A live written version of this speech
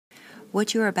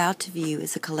What you are about to view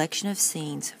is a collection of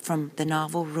scenes from the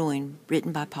novel Ruin,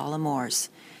 written by Paula Morris.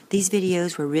 These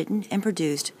videos were written and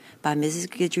produced by Mrs.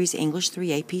 Guidry's English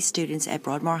 3 AP students at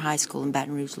Broadmoor High School in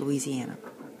Baton Rouge, Louisiana.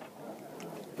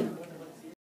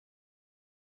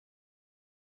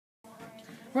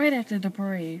 Right after the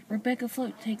parade, Rebecca's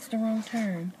float takes the wrong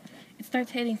turn. It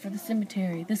starts heading for the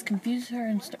cemetery. This confuses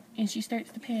her and she starts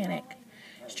to panic.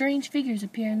 Strange figures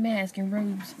appear in masks and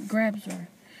robes, grabs her,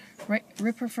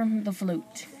 rip her from the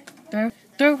float,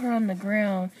 throw her on the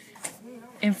ground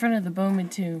in front of the Bowman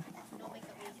tomb.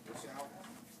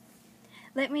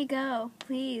 Let me go,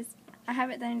 please. I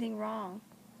haven't done anything wrong.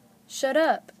 Shut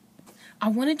up. I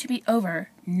want it to be over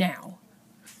now.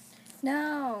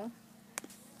 No.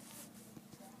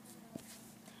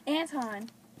 Anton.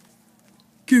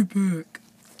 Get back.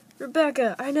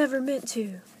 Rebecca, I never meant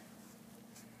to.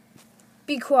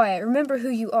 Be quiet. Remember who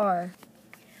you are.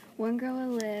 One girl will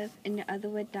live, and the other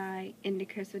would die, and the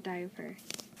curse would die with her.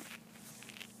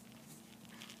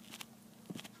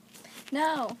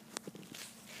 No.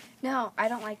 No, I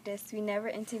don't like this. We never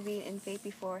intervened in fate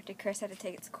before. The curse had to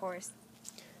take its course.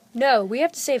 No, we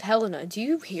have to save Helena. Do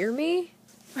you hear me?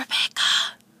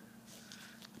 Rebecca!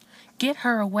 Get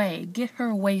her away. Get her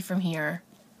away from here.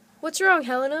 What's wrong,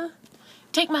 Helena?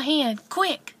 Take my hand,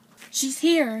 quick! She's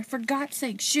here. For God's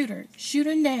sake, shoot her. Shoot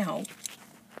her now.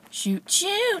 Shoot,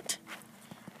 shoot!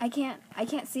 I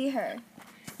can't see her.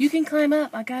 You can climb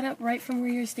up. I got up right from where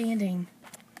you're standing.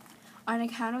 On a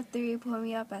count of 3, pull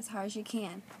me up as hard as you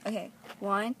can. Okay,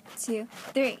 1, 2,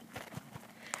 3.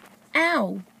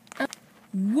 Ow!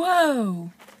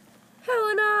 Whoa!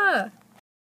 Helena!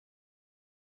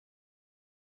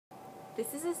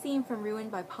 This is a scene from Ruin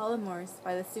by Paula Morris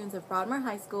by the students of Broadmoor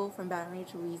High School from Baton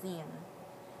Rouge, Louisiana.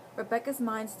 Rebecca's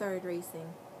mind started racing.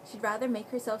 She'd rather make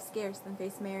herself scarce than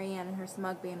face Marianne and her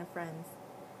smug band of friends.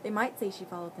 They might say she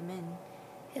followed them in.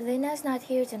 Helena's not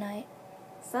here tonight.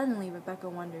 Suddenly, Rebecca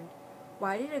wondered,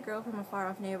 why did a girl from a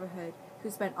far-off neighborhood, who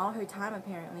spent all her time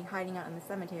apparently hiding out in the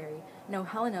cemetery, know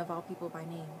Helena of all people by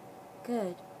name?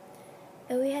 Good.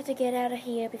 But we have to get out of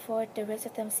here before the rest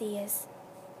of them see us.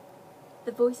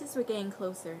 The voices were getting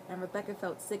closer, and Rebecca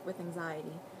felt sick with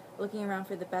anxiety, looking around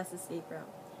for the best escape route.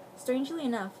 Strangely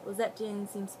enough, Lizette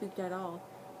didn't seem spooked at all.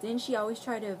 Didn't she always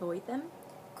try to avoid them?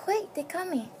 Quick, they're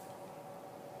coming.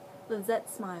 Lizette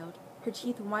smiled, her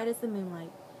teeth white as the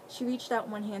moonlight. She reached out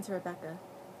one hand to Rebecca.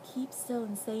 Keep still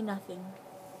and say nothing.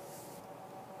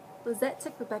 Lizette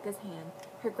took Rebecca's hand.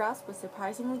 Her grasp was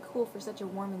surprisingly cool for such a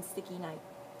warm and sticky night.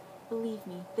 Believe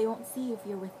me, they won't see you if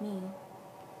you're with me.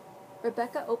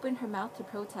 Rebecca opened her mouth to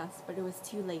protest, but it was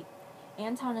too late.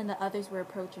 Anton and the others were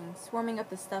approaching, swarming up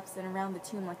the steps and around the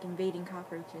tomb like invading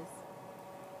cockroaches.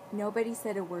 Nobody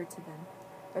said a word to them.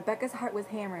 Rebecca's heart was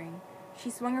hammering. She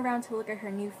swung around to look at her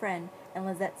new friend, and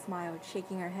Lizette smiled,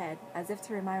 shaking her head, as if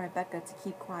to remind Rebecca to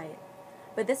keep quiet.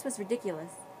 But this was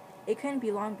ridiculous. It couldn't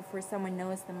be long before someone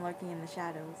noticed them lurking in the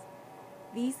shadows.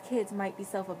 These kids might be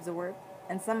self-absorbed,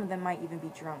 and some of them might even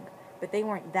be drunk, but they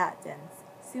weren't that dense.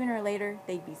 Sooner or later,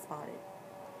 they'd be spotted.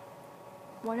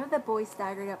 One of the boys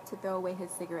staggered up to throw away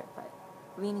his cigarette butt,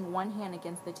 leaning one hand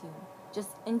against the tomb, just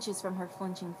inches from her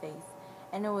flinching face,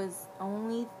 and it was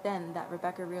only then that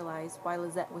Rebecca realized why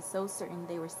Lizette was so certain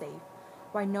they were safe,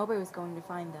 why nobody was going to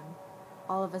find them.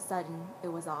 All of a sudden, it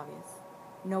was obvious.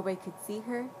 Nobody could see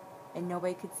her, and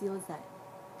nobody could see Lizette.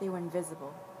 They were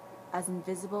invisible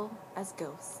as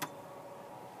ghosts.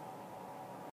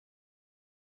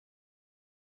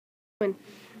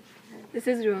 This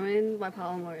is Ruin by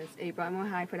Paula Morris, a Broadmoor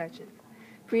High production.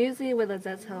 Previously, with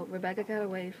Lizette's help, Rebecca got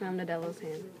away from the devil's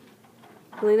hand.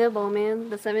 Helena Bowman,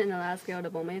 the seventh and the last girl of the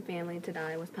Bowman family to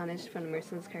die, was punished for the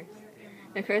merciless curse.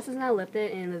 The curse is now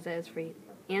lifted and Lizette is freed.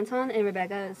 Anton and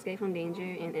Rebecca escaped from danger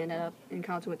and ended up in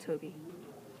college with Toby.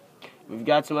 We've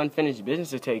got some unfinished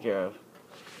business to take care of.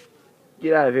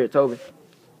 Get out of here, Toby.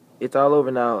 It's all over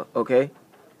now, okay?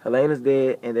 Helena's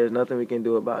dead, and there's nothing we can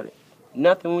do about it.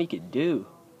 Nothing we could do.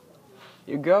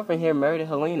 Your girlfriend here murdered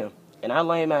Helena, and our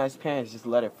lame-ass parents just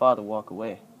let her father walk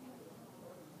away.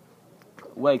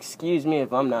 Well, excuse me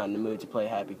if I'm not in the mood to play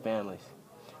Happy Families.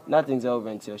 Nothing's over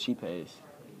until she pays.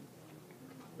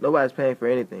 Nobody's paying for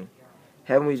anything.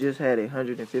 Haven't we just had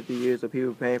 150 years of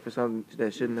people paying for something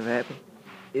that shouldn't have happened?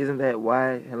 Isn't that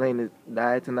why Helena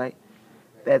died tonight?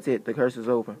 That's it. The curse is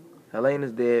over.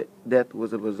 Helena's death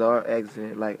was a bizarre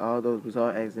accident like all those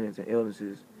bizarre accidents and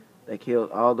illnesses that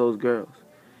killed all those girls.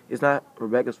 It's not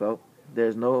Rebecca's fault.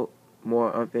 There's no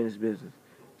more unfinished business.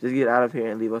 Just get out of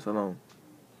here and leave us alone.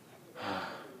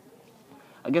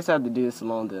 I guess I have to do this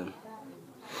alone then.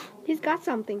 He's got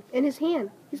something in his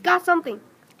hand. He's got something.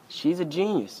 She's a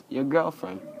genius, your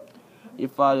girlfriend. Your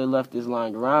father left this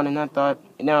lying around, and I thought,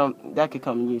 now that could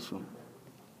come in useful.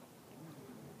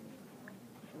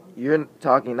 You're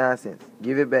talking nonsense.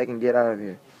 Give it back and get out of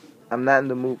here. I'm not in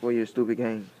the mood for your stupid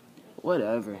games.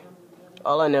 Whatever.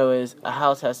 All I know is a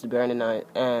house has to burn tonight,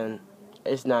 and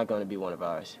it's not going to be one of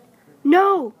ours.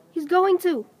 No, he's going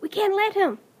to. We can't let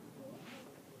him.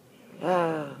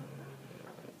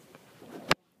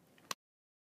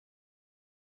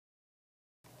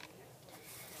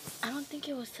 I don't think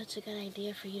it was such a good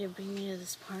idea for you to bring me to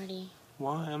this party.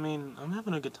 Why? I mean, I'm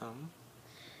having a good time.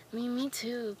 I mean, me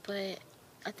too, but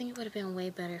I think it would have been way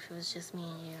better if it was just me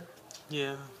and you.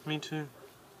 Yeah, me too.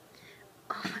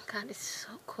 Oh my god, it's so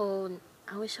cold.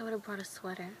 I wish I would have brought a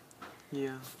sweater.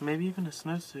 Yeah, maybe even a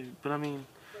snowsuit. But I mean,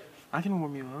 I can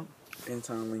warm you up.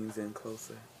 Anton leans in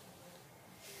closer.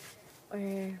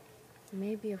 Or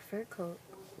maybe a fur coat.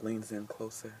 Leans in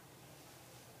closer.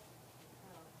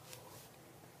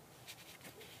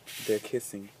 They're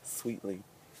kissing sweetly.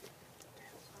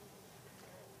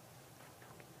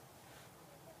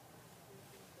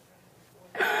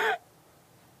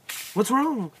 What's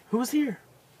wrong? Who was here?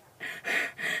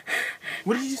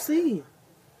 What did you see?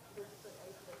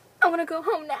 I want to go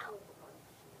home now.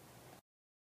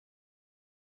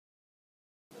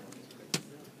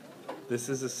 This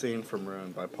is a scene from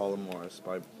Ruin by Paula Morris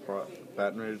by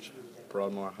Baton Rouge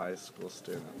Broadmoor High School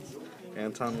students.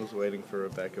 Anton was waiting for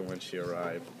Rebecca when she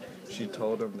arrived. She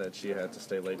told him that she had to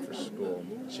stay late for school.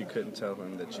 She couldn't tell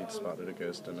him that she'd spotted a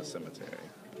ghost in a cemetery.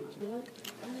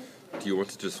 Do you want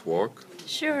to just walk?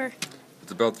 Sure.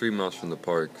 It's about 3 miles from the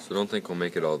park, so I don't think we'll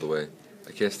make it all the way.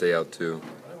 I can't stay out too.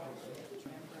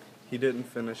 He didn't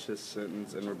finish his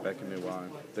sentence, and Rebecca knew why.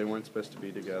 They weren't supposed to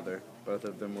be together. Both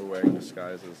of them were wearing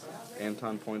disguises.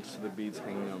 Anton points to the beads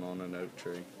hanging on an oak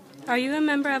tree. Are you a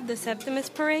member of the Septimus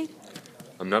Parade?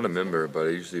 I'm not a member, but I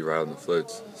usually ride on the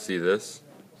floats. See this?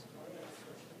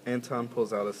 Anton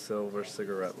pulls out a silver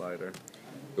cigarette lighter.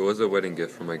 It was a wedding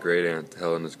gift from my great aunt to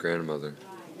Helena's grandmother.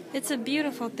 It's a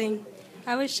beautiful thing.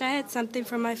 I wish I had something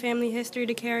from my family history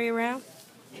to carry around.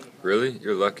 Really?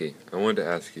 You're lucky. I wanted to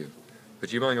ask you.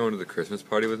 Would you mind going to the Christmas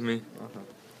party with me?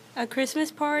 A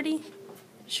Christmas party?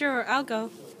 Sure, I'll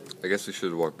go. I guess we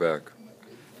should walk back.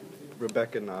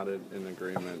 Rebecca nodded in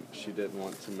agreement. She didn't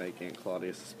want to make Aunt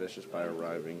Claudia suspicious by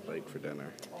arriving late for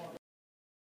dinner.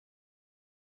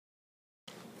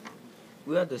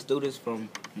 We are the students from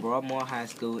Broadmoor High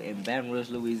School in Baton Rouge,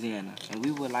 Louisiana, and we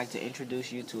would like to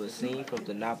introduce you to a scene from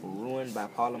the novel Ruin by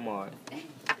Paula Morris.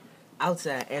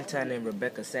 Outside, Anton and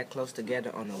Rebecca sat close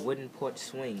together on a wooden porch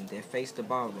swing that faced the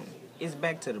ballroom. It's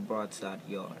back to the broadside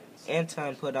yard.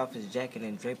 Anton put off his jacket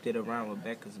and draped it around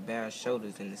Rebecca's bare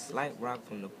shoulders, and the slight rock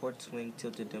from the porch swing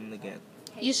tilted them together.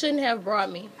 You shouldn't have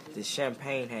brought me. The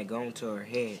champagne had gone to her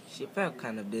head. She felt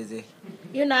kind of dizzy.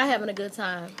 You're not having a good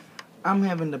time. I'm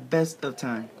having the best of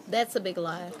time. That's a big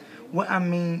lie. What I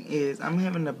mean is, I'm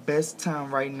having the best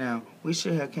time right now. We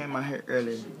should have came out here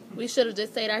earlier. We should have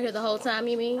just stayed out here the whole time,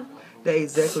 you mean? That's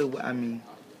exactly what I mean.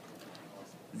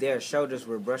 Their shoulders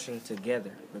were brushing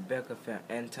together. Rebecca felt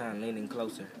Anton leaning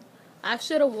closer. I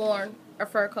should have worn a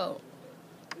fur coat.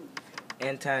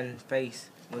 Anton's face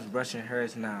was brushing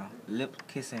hers now, lips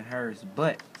kissing hers,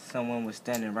 but someone was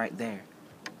standing right there.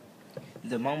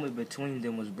 The moment between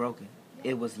them was broken.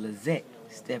 It was Lizette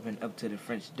stepping up to the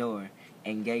French door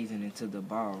and gazing into the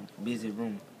busy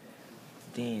room.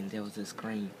 Then there was a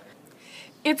scream.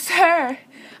 It's her.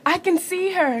 I can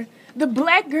see her. The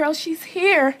black girl, she's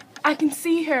here. I can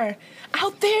see her.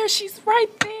 Out there, she's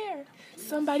right there.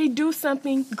 Somebody do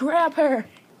something. Grab her.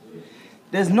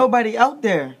 There's nobody out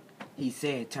there, he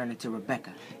said, turning to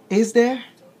Rebecca. Is there?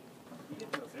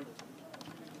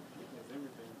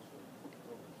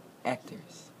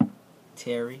 Actors: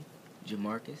 Terry,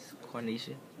 Jamarcus,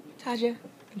 Cornisha, Taja,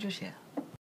 and Rochelle.